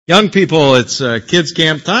Young people, it's kids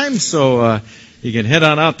camp time, so you can head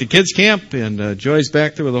on out to kids camp, and Joy's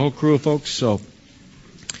back there with a whole crew of folks, so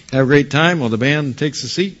have a great time while the band takes a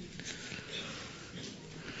seat.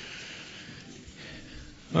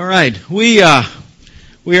 All right, we are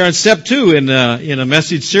on step 2 in a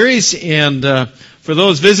message series, and for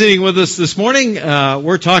those visiting with us this morning,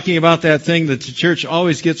 we're talking about that thing that the church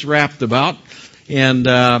always gets rapped about, and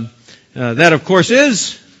that, of course,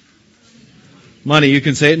 is money. You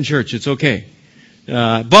can say it in church. It's okay.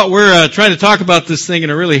 But we're trying to talk about this thing in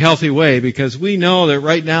a really healthy way, because we know that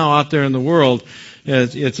right now out there in the world,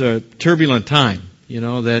 it's a turbulent time. You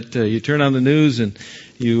know, that you turn on the news and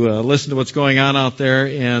you listen to what's going on out there,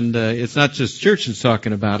 and it's not just church that's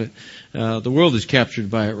talking about it. The world is captured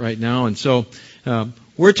by it right now. And so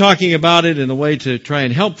we're talking about it in a way to try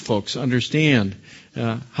and help folks understand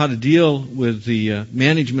how to deal with the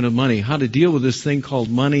management of money, how to deal with this thing called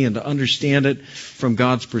money, and to understand it from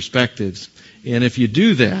God's perspectives. And if you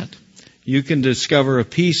do that, you can discover a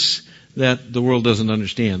peace that the world doesn't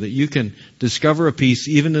understand, that you can discover a peace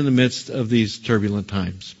even in the midst of these turbulent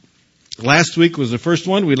times. Last week was the first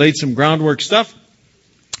one. We laid some groundwork stuff.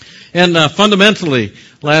 And fundamentally,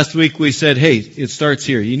 last week we said, hey, it starts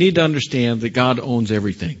here. You need to understand that God owns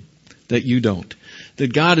everything, that you don't.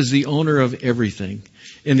 That God is the owner of everything.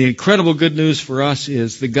 And the incredible good news for us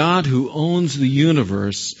is the God who owns the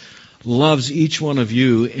universe loves each one of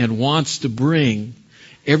you and wants to bring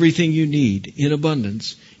everything you need in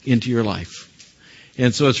abundance into your life.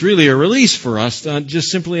 And so it's really a release for us to just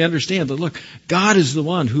simply understand that, look, God is the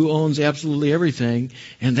one who owns absolutely everything,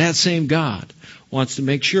 and that same God wants to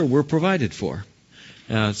make sure we're provided for.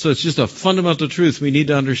 So it's just a fundamental truth we need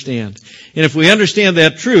to understand. And if we understand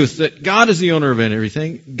that truth, that God is the owner of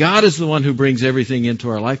everything, God is the one who brings everything into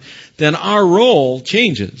our life, then our role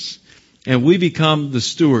changes. And we become the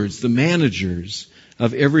stewards, the managers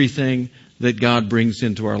of everything that God brings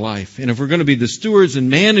into our life. And if we're going to be the stewards and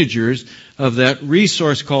managers of that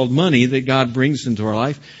resource called money that God brings into our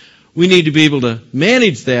life, we need to be able to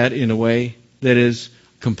manage that in a way that is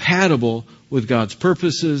compatible with God's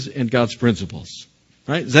purposes and God's principles.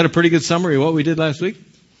 Right? Is that a pretty good summary of what we did last week?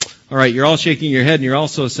 All right, you're all shaking your head, and you're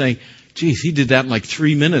also saying, geez, he did that in like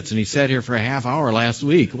 3 minutes, and he sat here for a half hour last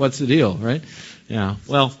week. What's the deal, right? Yeah,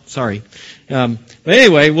 well, sorry. But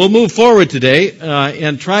anyway, we'll move forward today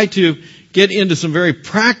and try to get into some very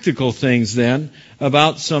practical things then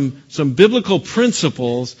about some biblical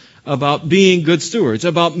principles about being good stewards,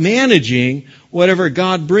 about managing whatever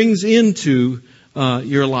God brings into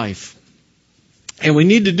your life. And we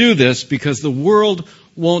need to do this because the world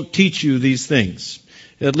won't teach you these things.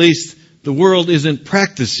 At least the world isn't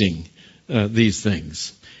practicing these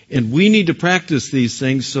things. And we need to practice these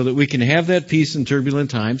things so that we can have that peace in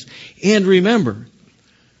turbulent times. And remember,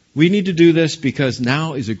 we need to do this because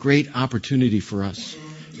now is a great opportunity for us.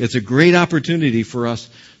 It's a great opportunity for us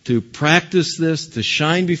to practice this, to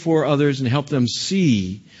shine before others and help them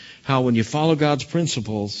see how when you follow God's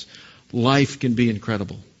principles, life can be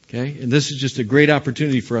incredible. Okay? And this is just a great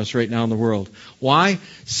opportunity for us right now in the world. Why?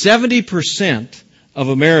 70% of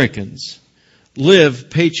Americans live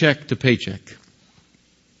paycheck to paycheck.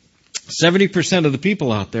 70% of the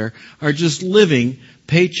people out there are just living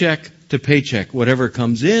paycheck to paycheck. Whatever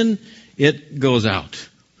comes in, it goes out.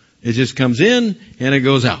 It just comes in and it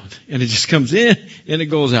goes out. And it just comes in and it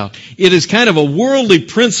goes out. It is kind of a worldly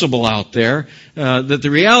principle out there that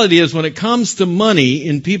the reality is when it comes to money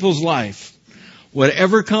in people's life,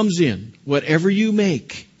 whatever comes in, whatever you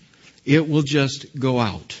make, it will just go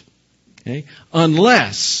out. Okay?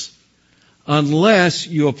 Unless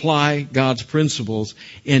you apply God's principles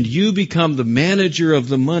and you become the manager of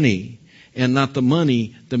the money and not the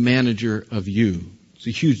money the manager of you. It's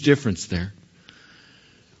a huge difference there.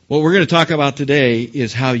 What we're going to talk about today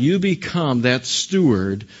is how you become that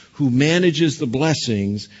steward who manages the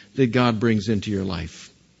blessings that God brings into your life.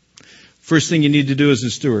 First thing you need to do as a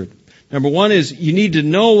steward. Number one is you need to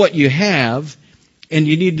know what you have and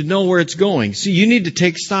you need to know where it's going. See, you need to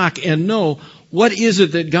take stock and know what is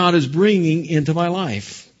it that God is bringing into my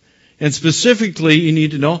life. And specifically, you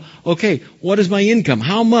need to know, okay, what is my income?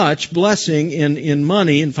 How much blessing in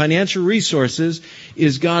money and financial resources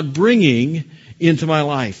is God bringing into my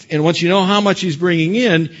life? And once you know how much He's bringing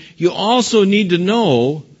in, you also need to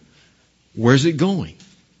know, where's it going?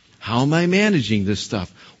 How am I managing this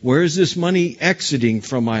stuff? Where is this money exiting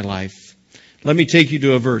from my life? Let me take you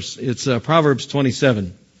to a verse. It's Proverbs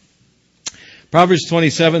 27. Proverbs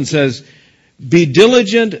 27 says, "Be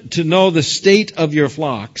diligent to know the state of your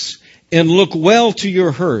flocks, and look well to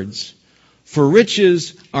your herds, for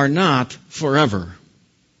riches are not forever."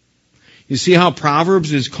 You see how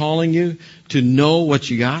Proverbs is calling you to know what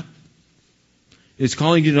you got? It's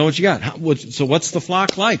calling you to know what you got. So what's the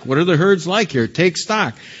flock like? What are the herds like here? Take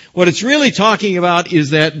stock. What it's really talking about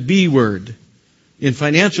is that B word. In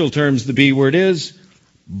financial terms, the B word is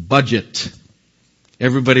budget.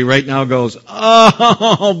 Everybody right now goes,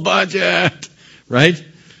 oh, budget, right?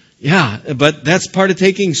 Yeah, but that's part of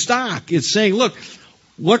taking stock. It's saying, look,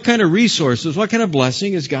 what kind of resources, what kind of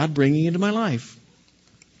blessing is God bringing into my life?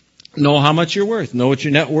 Know how much you're worth. Know what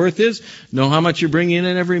your net worth is. Know how much you're bringing in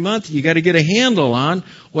every month. You got to get a handle on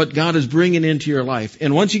what God is bringing into your life.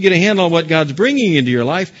 And once you get a handle on what God's bringing into your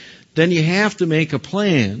life, then you have to make a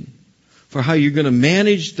plan for how you're going to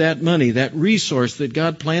manage that money, that resource that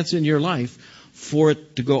God plants in your life for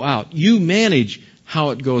it to go out. You manage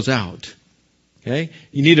how it goes out. Okay?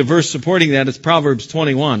 You need a verse supporting that. It's Proverbs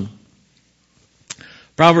 21.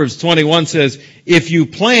 Proverbs 21 says, if you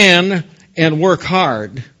plan and work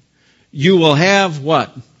hard, you will have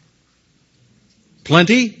what?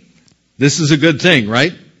 Plenty? This is a good thing,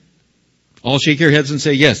 right? All shake your heads and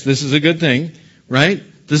say, yes, this is a good thing, right?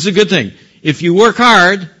 This is a good thing. If you work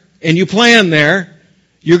hard and you plan there,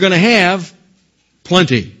 you're going to have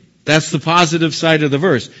plenty. That's the positive side of the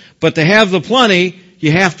verse. But to have the plenty,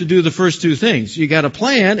 you have to do the first two things. You got to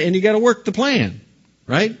plan and you got to work the plan,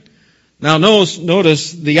 right? Now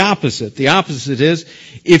notice the opposite. The opposite is,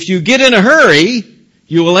 if you get in a hurry,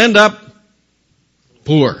 you will end up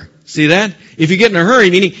poor. See that? If you get in a hurry,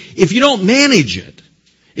 meaning if you don't manage it,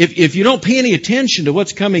 if you don't pay any attention to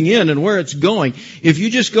what's coming in and where it's going, if you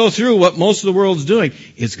just go through what most of the world's doing,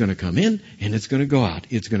 it's going to come in and it's going to go out.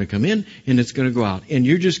 It's going to come in and it's going to go out. And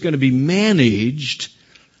you're just going to be managed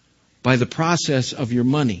by the process of your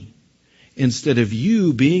money instead of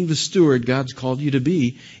you being the steward God's called you to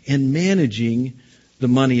be and managing the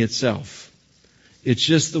money itself. It's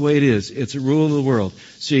just the way it is. It's a rule of the world.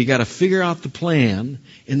 So you got to figure out the plan,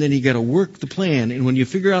 and then you got to work the plan. And when you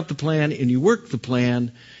figure out the plan and you work the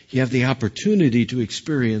plan, you have the opportunity to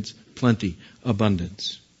experience plenty,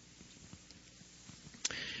 abundance.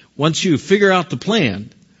 Once you figure out the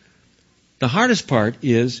plan, the hardest part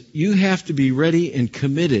is you have to be ready and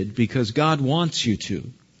committed because God wants you to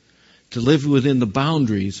live within the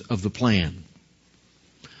boundaries of the plan.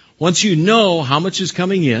 Once you know how much is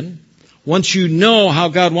coming in, once you know how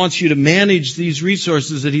God wants you to manage these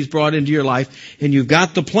resources that He's brought into your life, and you've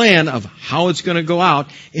got the plan of how it's going to go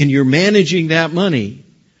out, and you're managing that money,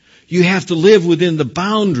 you have to live within the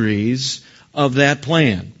boundaries of that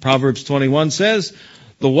plan. Proverbs 21 says,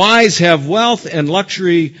 the wise have wealth and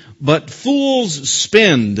luxury, but fools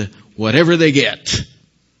spend whatever they get.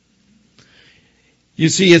 You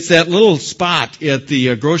see, it's that little spot at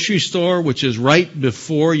the grocery store, which is right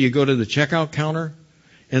before you go to the checkout counter.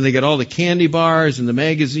 And they got all the candy bars and the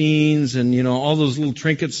magazines and, all those little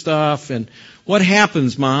trinket stuff. And what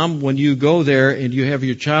happens, Mom, when you go there and you have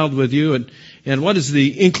your child with you? And what is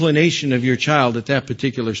the inclination of your child at that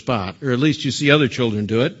particular spot? Or at least you see other children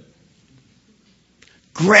do it.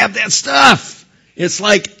 Grab that stuff. It's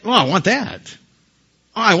like, oh, I want that.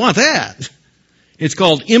 Oh, I want that. It's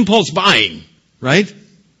called impulse buying, right?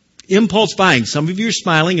 Impulse buying. Some of you are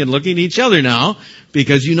smiling and looking at each other now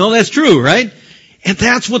because you know that's true, right? And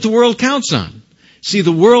that's what the world counts on. See,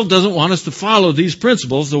 the world doesn't want us to follow these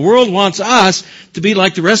principles. The world wants us to be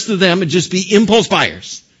like the rest of them and just be impulse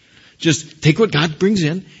buyers. Just take what God brings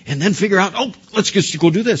in and then figure out, let's just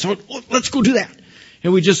go do this. Let's go do that.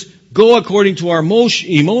 And we just go according to our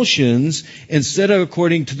emotions instead of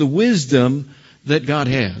according to the wisdom that God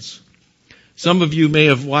has. Some of you may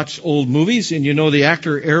have watched old movies and you know the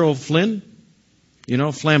actor Errol Flynn.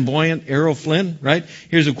 Flamboyant Errol Flynn, right?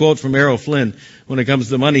 Here's a quote from Errol Flynn when it comes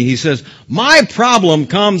to money. He says, my problem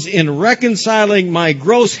comes in reconciling my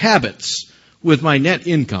gross habits with my net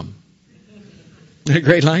income. Isn't that a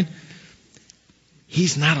great line?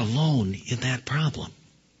 He's not alone in that problem.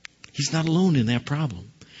 He's not alone in that problem.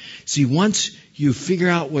 See, once you figure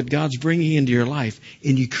out what God's bringing into your life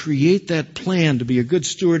and you create that plan to be a good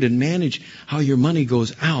steward and manage how your money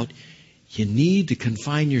goes out, you need to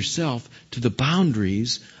confine yourself to the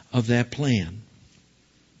boundaries of that plan.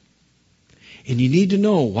 And you need to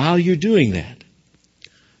know while you're doing that,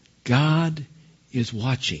 God is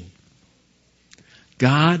watching.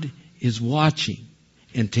 God is watching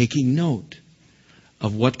and taking note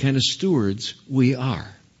of what kind of stewards we are.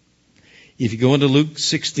 If you go into Luke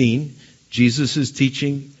 16, Jesus is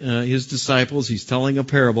teaching His disciples. He's telling a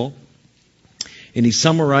parable. And He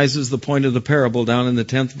summarizes the point of the parable down in the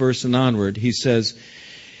 10th verse and onward. He says,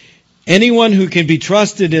 anyone who can be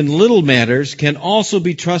trusted in little matters can also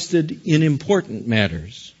be trusted in important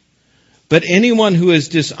matters. But anyone who is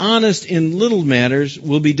dishonest in little matters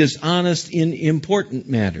will be dishonest in important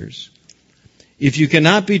matters. If you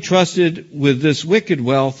cannot be trusted with this wicked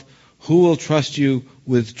wealth, who will trust you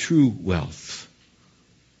with true wealth?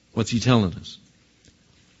 What's he telling us?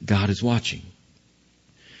 God is watching.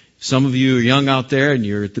 Some of you are young out there and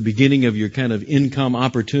you're at the beginning of your kind of income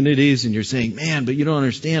opportunities and you're saying, man, but you don't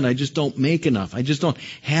understand. I just don't make enough. I just don't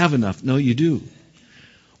have enough. No, you do.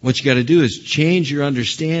 What you got to do is change your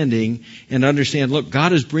understanding and understand, look,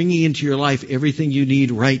 God is bringing into your life everything you need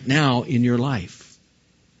right now in your life.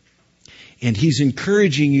 And He's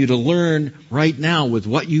encouraging you to learn right now with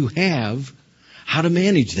what you have how to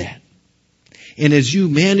manage that. And as you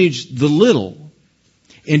manage the little,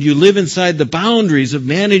 and you live inside the boundaries of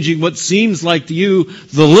managing what seems like to you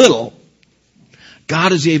the little,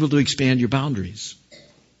 God is able to expand your boundaries.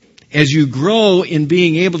 As you grow in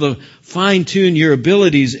being able to fine-tune your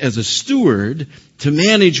abilities as a steward to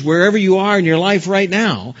manage wherever you are in your life right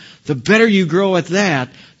now, the better you grow at that,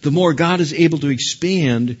 the more God is able to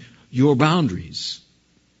expand your boundaries.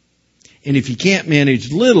 And if you can't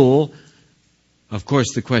manage little, of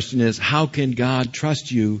course the question is, how can God trust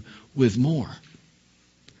you with more?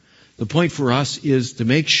 The point for us is to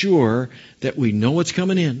make sure that we know what's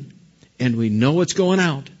coming in and we know what's going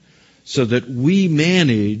out so that we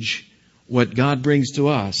manage what God brings to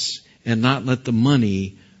us and not let the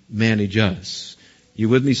money manage us. You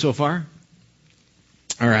with me so far?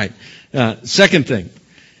 All right. Second thing.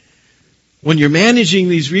 When you're managing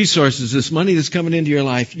these resources, this money that's coming into your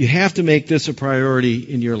life, you have to make this a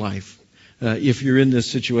priority in your life. If you're in this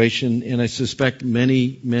situation, and I suspect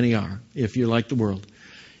many, many are, if you're like the world.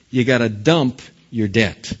 You got to dump your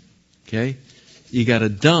debt. Okay? You got to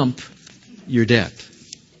dump your debt.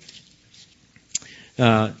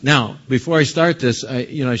 Now, before I start this,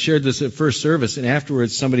 I shared this at first service, and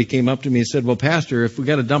afterwards somebody came up to me and said, "Well, Pastor, if we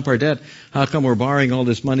got to dump our debt, how come we're borrowing all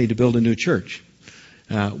this money to build a new church?"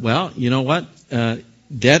 Well, you know what?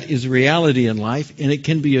 Debt is a reality in life, and it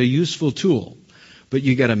can be a useful tool. But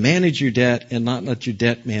you got to manage your debt and not let your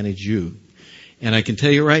debt manage you. And I can tell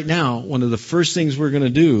you right now, one of the first things we're going to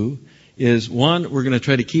do is, one, we're going to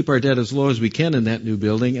try to keep our debt as low as we can in that new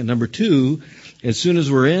building. And number two, as soon as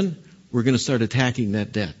we're in, we're going to start attacking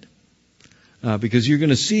that debt. Because you're going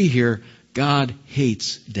to see here, God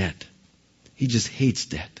hates debt. He just hates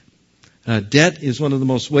debt. Debt is one of the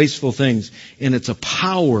most wasteful things, and it's a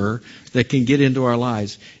power that can get into our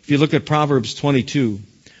lives. If you look at Proverbs 22,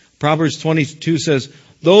 Proverbs 22 says,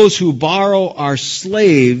 "Those who borrow are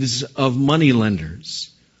slaves of moneylenders."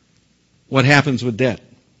 What happens with debt?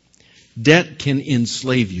 Debt can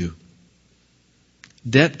enslave you.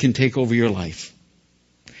 Debt can take over your life.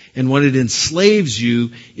 And when it enslaves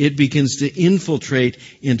you, it begins to infiltrate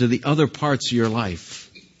into the other parts of your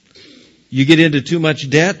life. You get into too much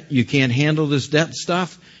debt, you can't handle this debt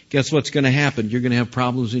stuff, guess what's going to happen? You're going to have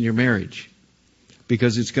problems in your marriage.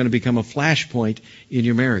 Because it's going to become a flashpoint in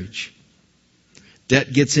your marriage.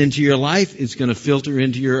 Debt gets into your life. It's going to filter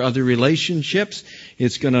into your other relationships.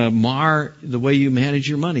 It's going to mar the way you manage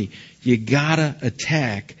your money. You got to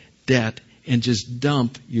attack debt and just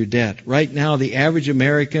dump your debt. Right now, the average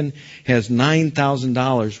American has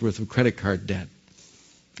 $9,000 worth of credit card debt.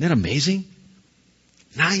 Isn't that amazing?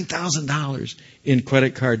 $9,000 in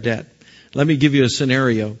credit card debt. Let me give you a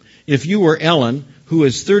scenario. If you were Ellen, who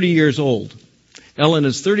is 30 years old, Ellen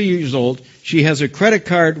is 30 years old. She has a credit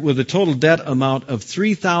card with a total debt amount of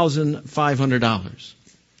 $3,500.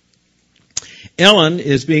 Ellen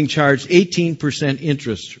is being charged 18%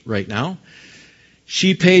 interest right now.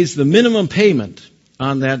 She pays the minimum payment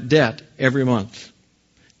on that debt every month.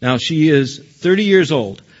 Now, she is 30 years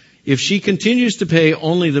old. If she continues to pay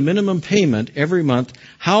only the minimum payment every month,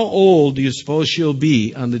 how old do you suppose she'll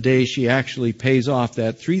be on the day she actually pays off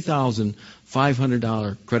that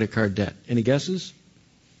 $3,500 credit card debt? Any guesses?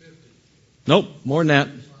 50. Nope, more than that.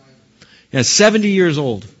 Yeah, 70 years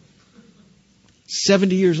old.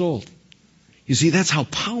 70 years old. You see, that's how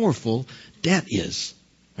powerful debt is,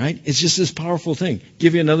 right? It's just this powerful thing.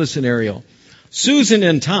 Give you another scenario. Susan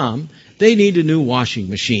and Tom, they need a new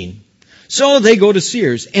washing machine. So they go to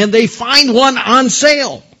Sears and they find one on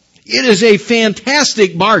sale. It is a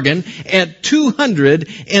fantastic bargain at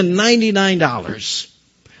 $299.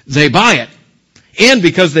 They buy it. And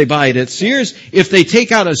because they buy it at Sears, if they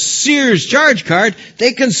take out a Sears charge card,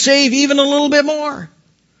 they can save even a little bit more.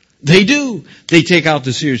 They do. They take out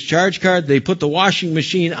the Sears charge card, they put the washing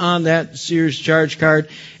machine on that Sears charge card,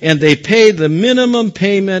 and they pay the minimum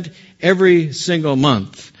payment every single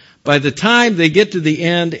month. By the time they get to the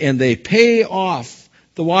end and they pay off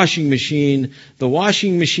the washing machine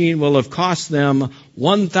will have cost them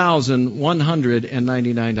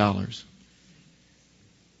 $1,199.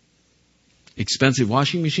 Expensive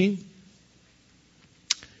washing machine?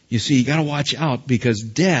 You see, you got to watch out because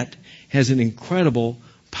debt has an incredible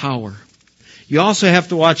power. You also have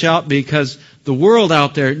to watch out because the world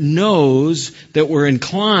out there knows that we're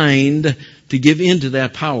inclined to give in to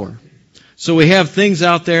that power. So we have things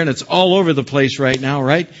out there, and it's all over the place right now,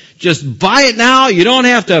 right? Just buy it now, you don't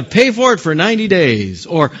have to pay for it for 90 days.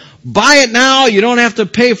 Or buy it now, you don't have to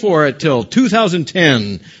pay for it till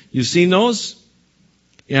 2010. You've seen those?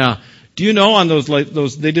 Yeah. Do you know on those,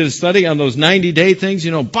 they did a study on those 90-day things,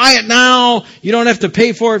 buy it now, you don't have to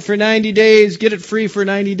pay for it for 90 days, get it free for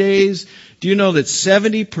 90 days. Do you know that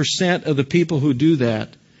 70% of the people who do that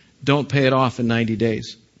don't pay it off in 90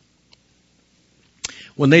 days?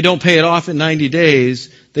 When they don't pay it off in 90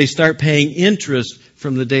 days, they start paying interest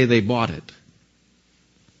from the day they bought it.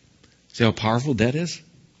 See how powerful debt is?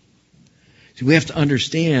 See, we have to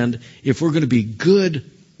understand if we're going to be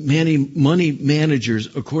good money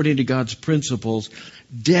managers according to God's principles,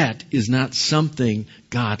 debt is not something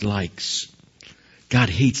God likes. God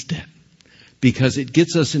hates debt because it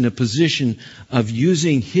gets us in a position of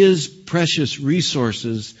using His precious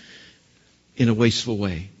resources in a wasteful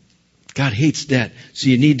way. God hates debt, so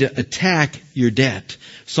you need to attack your debt.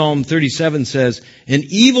 Psalm 37 says, an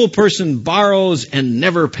evil person borrows and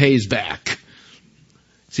never pays back.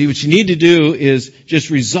 See, what you need to do is just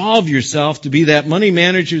resolve yourself to be that money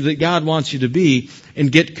manager that God wants you to be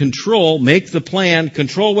and get control, make the plan,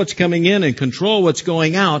 control what's coming in and control what's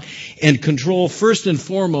going out, and control first and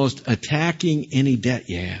foremost attacking any debt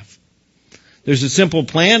you have. There's a simple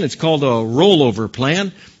plan. It's called a rollover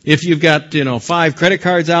plan. If you've got, 5 credit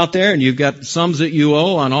cards out there and you've got sums that you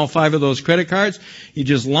owe on all 5 of those credit cards, you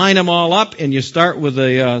just line them all up and you start with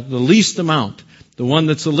the least amount. The one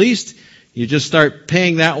that's the least, you just start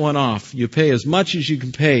paying that one off. You pay as much as you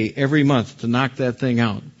can pay every month to knock that thing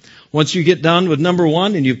out. Once you get done with number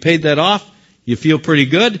 1 and you've paid that off, you feel pretty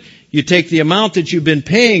good. You take the amount that you've been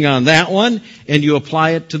paying on that one and you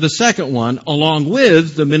apply it to the second one along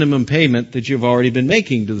with the minimum payment that you've already been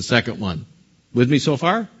making to the second one. With me so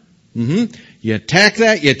far? You attack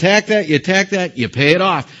that, you pay it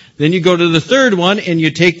off. Then you go to the third one and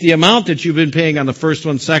you take the amount that you've been paying on the first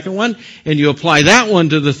one, second one, and you apply that one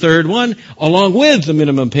to the third one along with the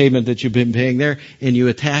minimum payment that you've been paying there, and you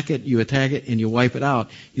attack it, and you wipe it out.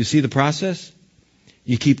 You see the process?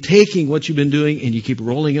 You keep taking what you've been doing and you keep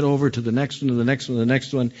rolling it over to the next one, and the next one, and the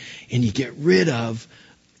next one, and you get rid of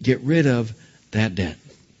that debt.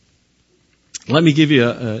 Let me give you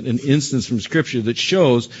an instance from Scripture that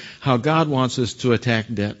shows how God wants us to attack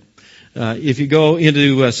debt. If you go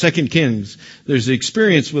into 2 Kings, there's the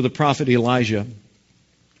experience with the prophet Elijah.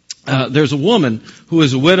 There's a woman who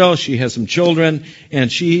is a widow. She has some children,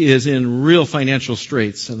 and she is in real financial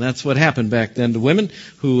straits. And that's what happened back then to women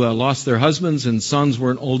who lost their husbands and sons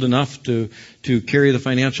weren't old enough to carry the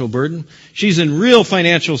financial burden. She's in real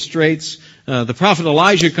financial straits. The prophet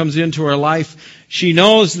Elijah comes into her life. She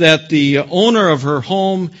knows that the owner of her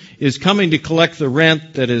home is coming to collect the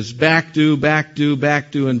rent that is back due, to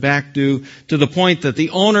the point that the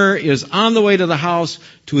owner is on the way to the house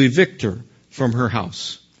to evict her from her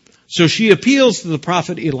house. So she appeals to the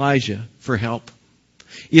prophet Elijah for help.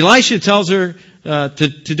 Elisha tells her to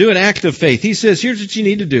do an act of faith. He says, here's what you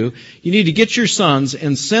need to do. You need to get your sons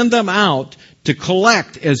and send them out to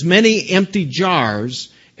collect as many empty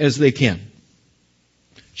jars as they can.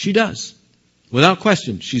 She does. Without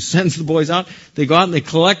question. She sends the boys out. They go out and they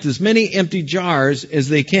collect as many empty jars as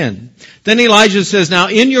they can. Then Elijah says, now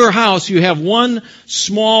in your house you have one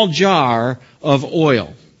small jar of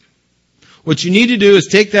oil. What you need to do is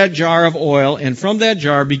take that jar of oil and from that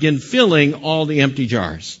jar begin filling all the empty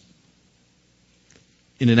jars.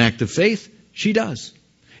 In an act of faith, she does.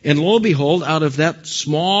 And lo and behold, out of that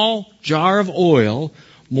small jar of oil,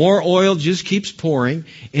 more oil just keeps pouring,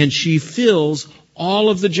 and she fills all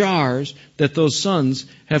of the jars that those sons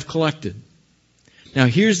have collected. Now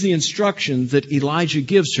here's the instructions that Elijah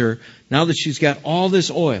gives her now that she's got all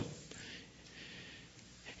this oil.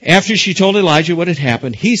 After she told Elijah what had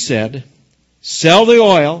happened, he said, sell the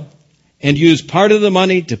oil and use part of the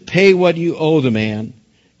money to pay what you owe the man.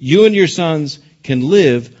 You and your sons can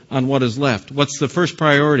live on what is left. What's the first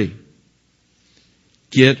priority?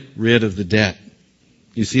 Get rid of the debt.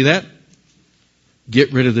 You see that?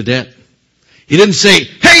 Get rid of the debt. He didn't say,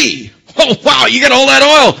 hey, oh wow, you got all that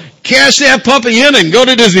oil. Cash that puppy in and go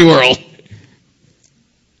to Disney World.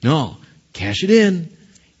 No, cash it in,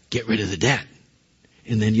 get rid of the debt,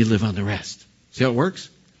 and then you live on the rest. See how it works?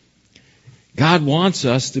 God wants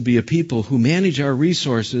us to be a people who manage our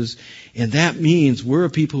resources, and that means we're a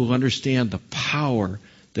people who understand the power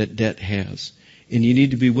that debt has. And you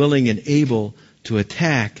need to be willing and able to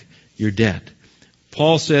attack your debt.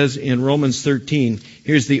 Paul says in Romans 13,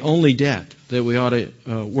 here's the only debt that we ought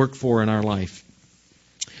to work for in our life.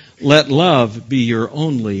 Let love be your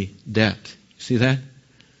only debt. See that?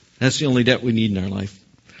 That's the only debt we need in our life.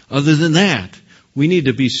 Other than that, we need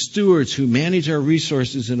to be stewards who manage our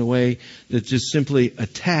resources in a way that just simply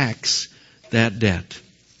attacks that debt.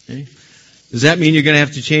 Okay? Does that mean you're going to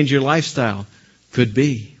have to change your lifestyle? Could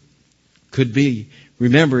be. Could be.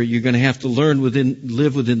 Remember, you're going to have to live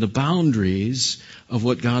within the boundaries of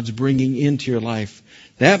what God's bringing into your life.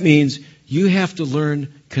 That means you have to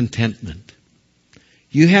learn contentment.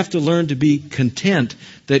 You have to learn to be content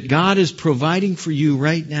that God is providing for you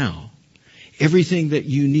right now everything that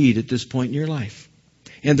you need at this point in your life.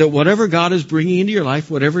 And that whatever God is bringing into your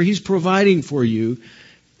life, whatever He's providing for you,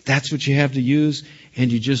 that's what you have to use,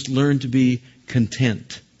 and you just learn to be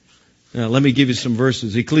content. Now, let me give you some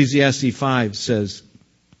verses. Ecclesiastes 5 says,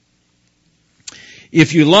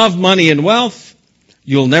 if you love money and wealth,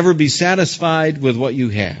 you'll never be satisfied with what you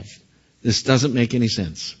have. This doesn't make any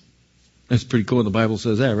sense. That's pretty cool when the Bible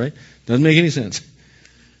says that, right? Doesn't make any sense.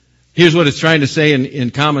 Here's what it's trying to say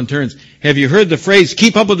in common terms. Have you heard the phrase,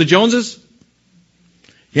 keep up with the Joneses?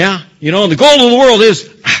 Yeah? You know, the goal of the world is,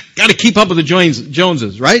 got to keep up with the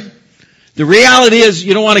Joneses, right? The reality is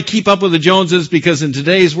you don't want to keep up with the Joneses because in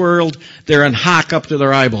today's world, they're in hock up to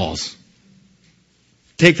their eyeballs.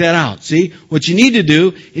 Take that out. See? What you need to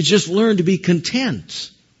do is just learn to be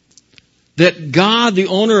content. That God, the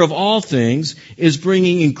owner of all things, is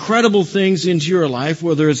bringing incredible things into your life,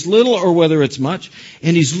 whether it's little or whether it's much,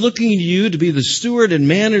 and He's looking to you to be the steward and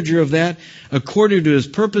manager of that according to His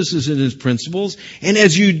purposes and His principles. And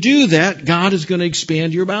as you do that, God is going to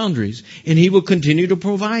expand your boundaries, and He will continue to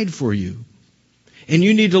provide for you. And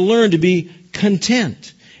you need to learn to be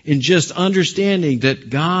content in just understanding that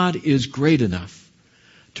God is great enough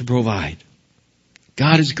to provide.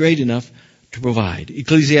 God is great enough to provide.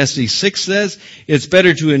 Ecclesiastes 6 says, it's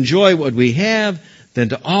better to enjoy what we have than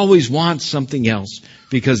to always want something else,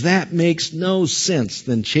 because that makes no sense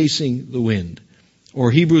than chasing the wind.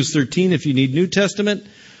 Or Hebrews 13, if you need New Testament,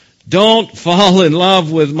 don't fall in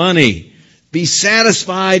love with money. Be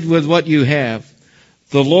satisfied with what you have.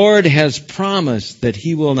 The Lord has promised that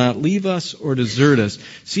He will not leave us or desert us.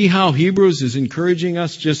 See how Hebrews is encouraging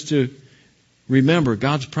us just to remember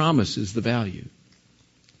God's promise is the value.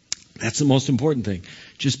 That's the most important thing.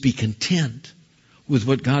 Just be content with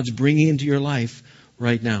what God's bringing into your life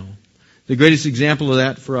right now. The greatest example of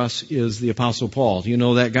that for us is the Apostle Paul. Do you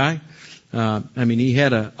know that guy? He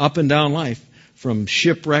had an up and down life, from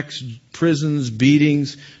shipwrecks, prisons,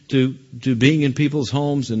 beatings, to being in people's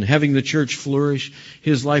homes and having the church flourish.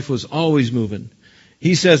 His life was always moving.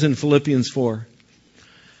 He says in Philippians 4,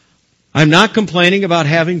 I'm not complaining about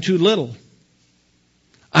having too little.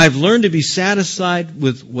 I've learned to be satisfied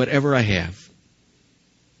with whatever I have.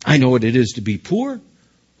 I know what it is to be poor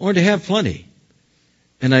or to have plenty.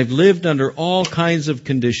 And I've lived under all kinds of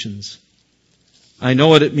conditions. I know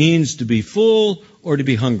what it means to be full or to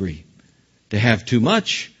be hungry, to have too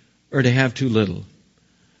much or to have too little.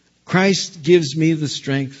 Christ gives me the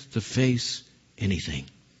strength to face anything.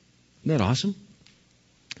 Isn't that awesome?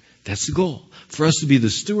 That's the goal. For us to be the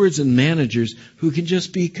stewards and managers who can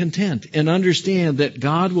just be content and understand that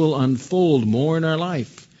God will unfold more in our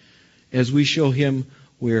life as we show Him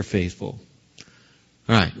we are faithful.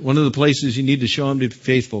 All right. One of the places you need to show Him to be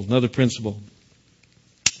faithful, another principle,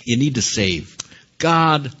 you need to save.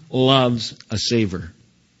 God loves a saver.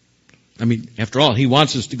 After all, He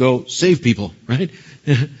wants us to go save people, right?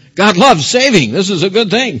 God loves saving. This is a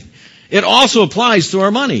good thing. It also applies to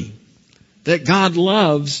our money, that God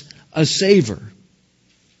loves a saver.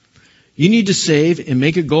 You need to save and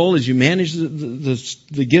make a goal as you manage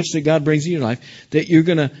the gifts that God brings in your life, that you're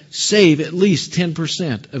going to save at least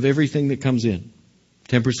 10% of everything that comes in.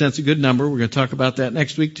 10% is a good number. We're going to talk about that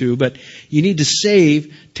next week too, but you need to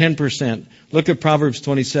save 10%. Look at Proverbs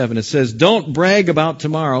 27. It says, don't brag about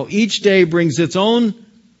tomorrow. Each day brings its own.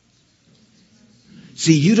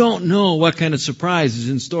 See, you don't know what kind of surprise is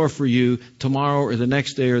in store for you tomorrow or the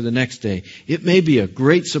next day or the next day. It may be a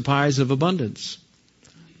great surprise of abundance,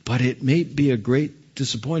 but it may be a great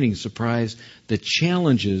disappointing surprise that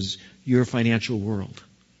challenges your financial world.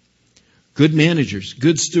 Good managers,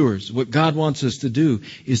 good stewards, what God wants us to do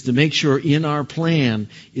is to make sure in our plan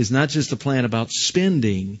is not just a plan about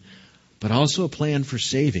spending, but also a plan for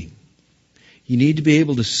saving. You need to be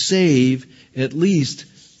able to save at least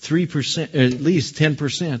 3%, at least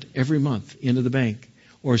 10% every month into the bank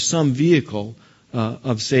or some vehicle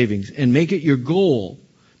of savings, and make it your goal.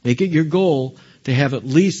 Make it your goal to have at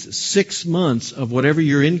least 6 months of whatever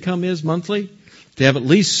your income is monthly, to have at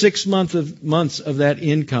least 6 months of that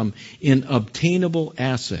income in obtainable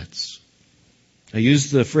assets. I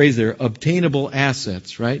use the phrase there, obtainable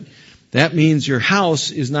assets, right? That means your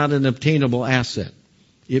house is not an obtainable asset.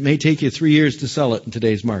 It may take you 3 years to sell it in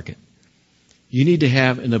today's market. You need to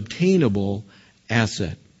have an obtainable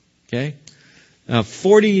asset. Okay?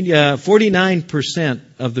 49%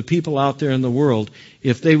 of the people out there in the world,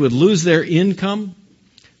 if they would lose their income,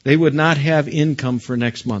 they would not have income for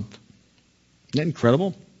next month. Isn't that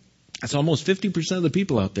incredible? That's almost 50% of the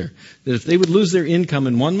people out there. That if they would lose their income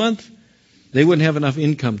in 1 month, they wouldn't have enough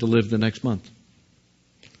income to live the next month.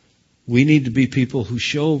 We need to be people who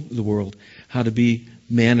show the world how to be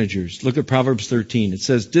managers. Look at Proverbs 13. It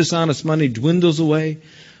says, dishonest money dwindles away,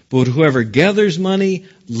 but whoever gathers money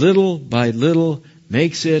little by little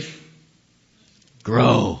makes it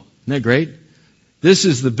grow. Isn't that great? This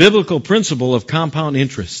is the biblical principle of compound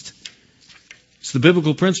interest. It's the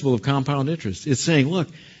biblical principle of compound interest. It's saying, look,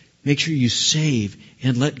 make sure you save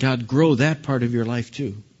and let God grow that part of your life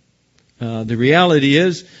too. The reality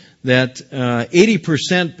is that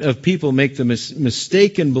 80% of people make the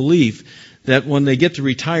mistaken belief that when they get to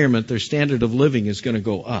retirement, their standard of living is going to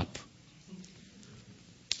go up.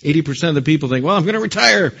 80% of the people think, well, I'm going to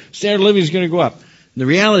retire. Standard of living is going to go up. And the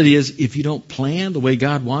reality is, if you don't plan the way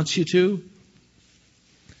God wants you to,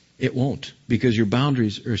 it won't, because your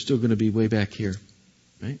boundaries are still going to be way back here.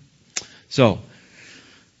 Right? So,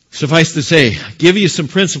 suffice to say, give you some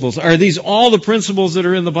principles. Are these all the principles that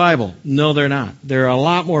are in the Bible? No, they're not. There are a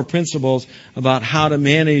lot more principles about how to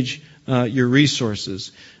manage your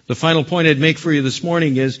resources. The final point I'd make for you this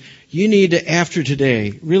morning is you need to, after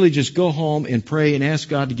today, really just go home and pray and ask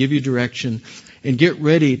God to give you direction and get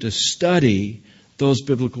ready to study those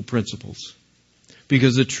biblical principles.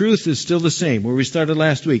 Because the truth is still the same, where we started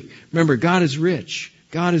last week. Remember, God is rich,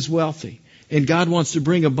 God is wealthy, and God wants to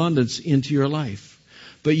bring abundance into your life.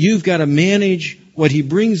 But you've got to manage what He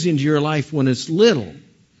brings into your life when it's little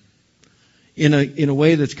in a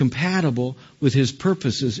way that's compatible with His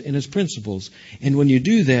purposes and His principles. And when you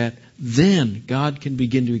do that, then God can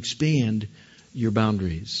begin to expand your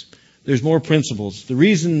boundaries. There's more principles. The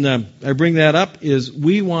reason I bring that up is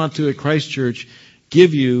we want to, at Christ Church,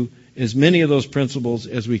 give you as many of those principles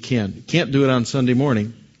as we can. Can't do it on Sunday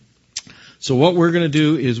morning. So what we're going to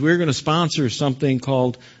do is we're going to sponsor something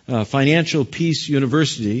called Financial Peace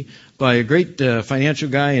University by a great financial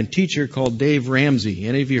guy and teacher called Dave Ramsey.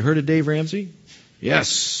 Any of you heard of Dave Ramsey? Yes.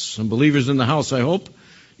 Some believers in the house, I hope.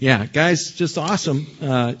 Yeah, guy's just awesome.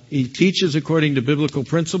 He teaches according to biblical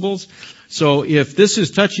principles. So if this is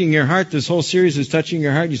touching your heart, this whole series is touching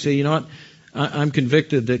your heart, you say, you know what, I'm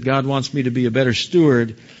convicted that God wants me to be a better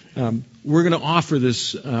steward. We're going to offer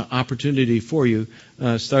this opportunity for you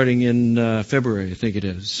starting in February, I think it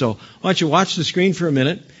is. So why don't you watch the screen for a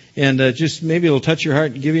minute, and just maybe it'll touch your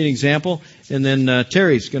heart and give you an example, and then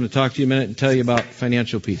Terry's going to talk to you a minute and tell you about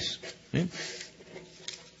financial peace. Okay?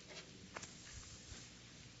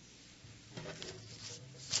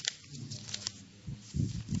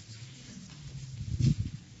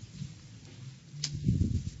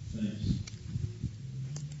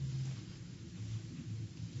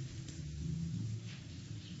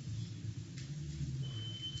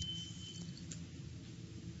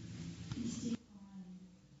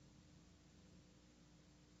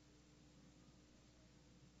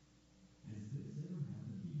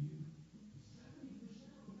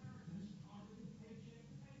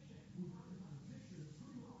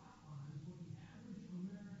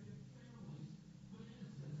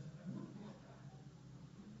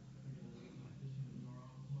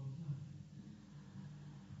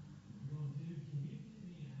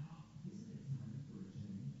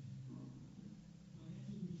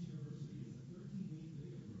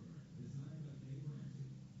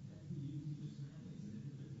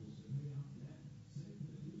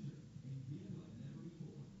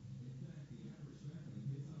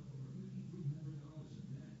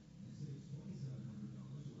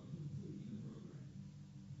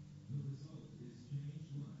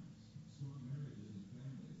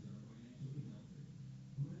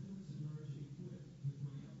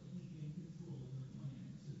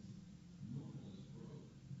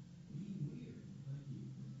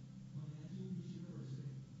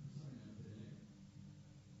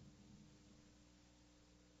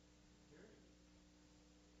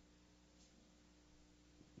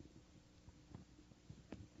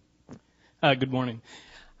 Good morning.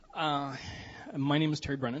 My name is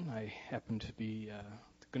Terry Brennan. I happen to be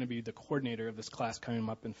going to be the coordinator of this class coming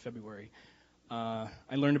up in February.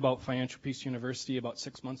 I learned about Financial Peace University about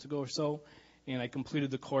 6 months ago or so, and I completed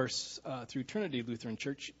the course through Trinity Lutheran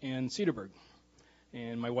Church in Cedarburg.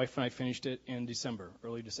 and my wife and I finished it in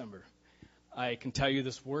early December. I can tell you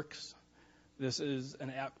this works. This is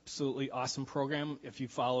an absolutely awesome program if you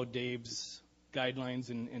follow Dave's guidelines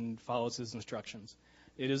and follows his instructions.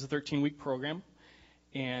 It is a 13-week program,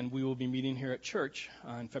 and we will be meeting here at church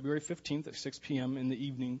on February 15th at 6 p.m. in the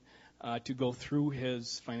evening to go through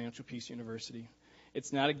his Financial Peace University.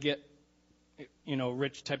 It's not a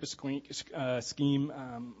get-rich type of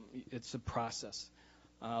scheme. It's a process.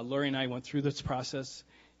 Lori and I went through this process,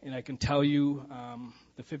 and I can tell you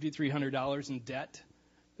the $5,300 in debt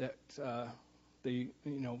that they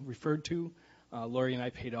referred to, Lori and I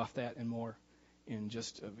paid off that and more in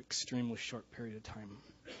just an extremely short period of time.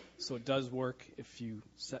 So it does work if you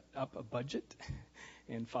set up a budget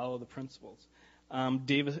and follow the principles.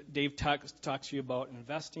 Dave talks to you about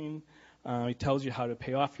investing. He tells you how to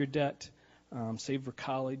pay off your debt, save for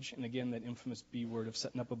college, and again, that infamous B word of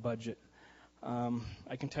setting up a budget.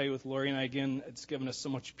 I can tell you with Lori and I, again, it's given us so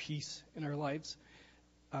much peace in our lives,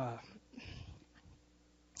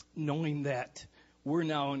 knowing that we're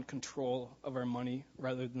now in control of our money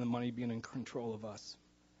rather than the money being in control of us.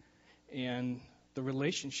 And the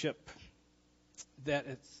relationship that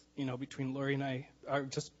it's, between Lori and I, our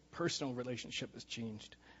just personal relationship has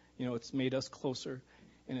changed. It's made us closer,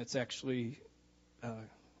 and it's actually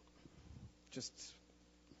just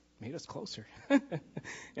made us closer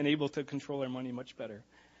and able to control our money much better.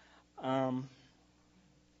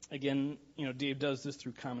 Again, Dave does this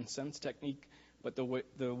through common sense technique, but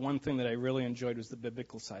the one thing that I really enjoyed was the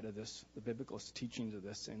biblical side of this, the biblical teachings of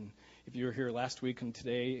this. And if you were here last week and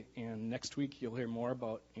today and next week, you'll hear more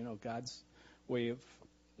about, God's way of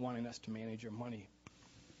wanting us to manage our money.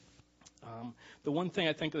 The one thing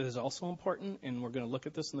I think that is also important, and we're going to look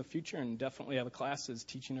at this in the future and definitely have a class, is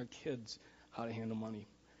teaching our kids how to handle money.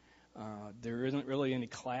 There isn't really any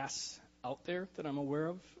class out there that I'm aware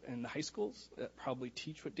of in the high schools that probably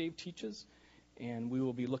teach what Dave teaches, and we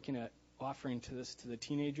will be looking at offering to the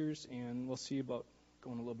teenagers, and we'll see about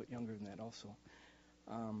going a little bit younger than that also.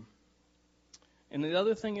 And the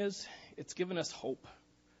other thing is, it's given us hope,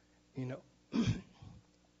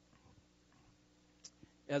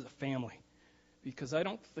 as a family, because I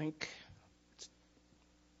don't think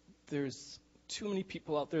there's too many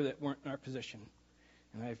people out there that weren't in our position.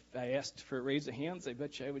 And I asked for a raise of hands. I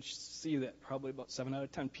bet you I would see that probably about 7 out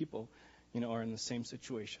of 10 people, are in the same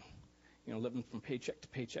situation. Living from paycheck to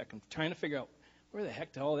paycheck and trying to figure out where the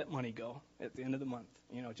heck did all that money go at the end of the month.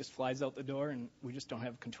 It just flies out the door and we just don't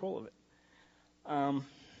have control of it.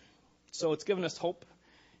 So it's given us hope,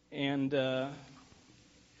 and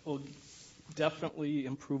will definitely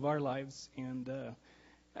improve our lives, and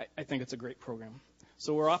I think it's a great program.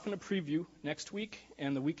 So we're off in a preview next week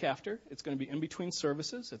and the week after. It's going to be in between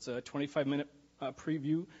services. It's a 25-minute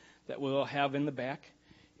preview that we'll have in the back.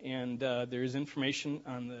 And there's information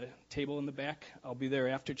on the table in the back. I'll be there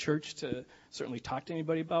after church to certainly talk to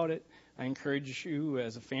anybody about it. I encourage you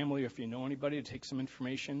as a family, or if you know anybody, to take some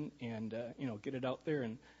information and get it out there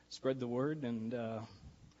and spread the word. And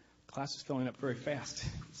class is filling up very fast,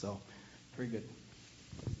 so very good.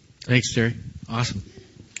 Thanks, Terry. Awesome.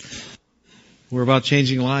 We're about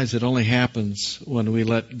changing lives. It only happens when we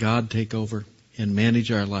let God take over and manage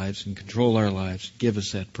our lives and control our lives, give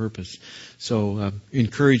us that purpose. So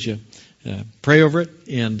encourage you. Pray over it.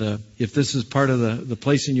 And if this is part of the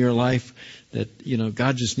place in your life that,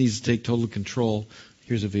 God just needs to take total control,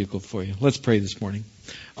 here's a vehicle for you. Let's pray this morning.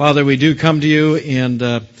 Father, we do come to you, and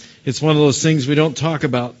it's one of those things we don't talk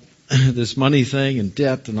about, this money thing and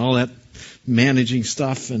debt and all that managing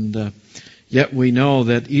stuff. And yet we know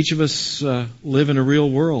that each of us live in a real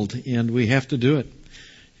world, and we have to do it.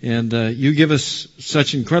 And you give us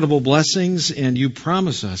such incredible blessings, and you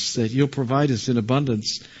promise us that you'll provide us in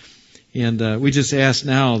abundance. And we just ask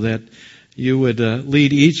now that you would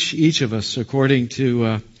lead each of us according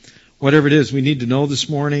to whatever it is we need to know this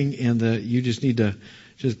morning, and that you just need to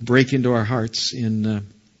just break into our hearts.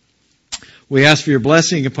 And we ask for your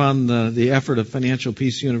blessing upon the effort of Financial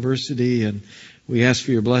Peace University, and we ask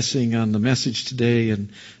for your blessing on the message today,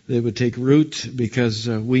 and that it would take root, because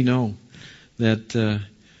we know that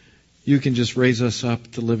you can just raise us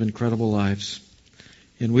up to live incredible lives.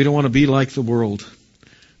 And we don't want to be like the world.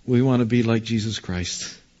 We want to be like Jesus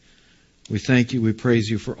Christ. We thank you, we praise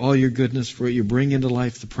you for all your goodness, for what you bring into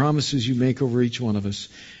life, the promises you make over each one of us.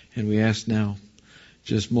 And we ask now,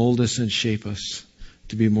 just mold us and shape us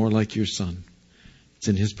to be more like your Son. It's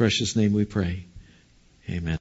in His precious name we pray. Amen.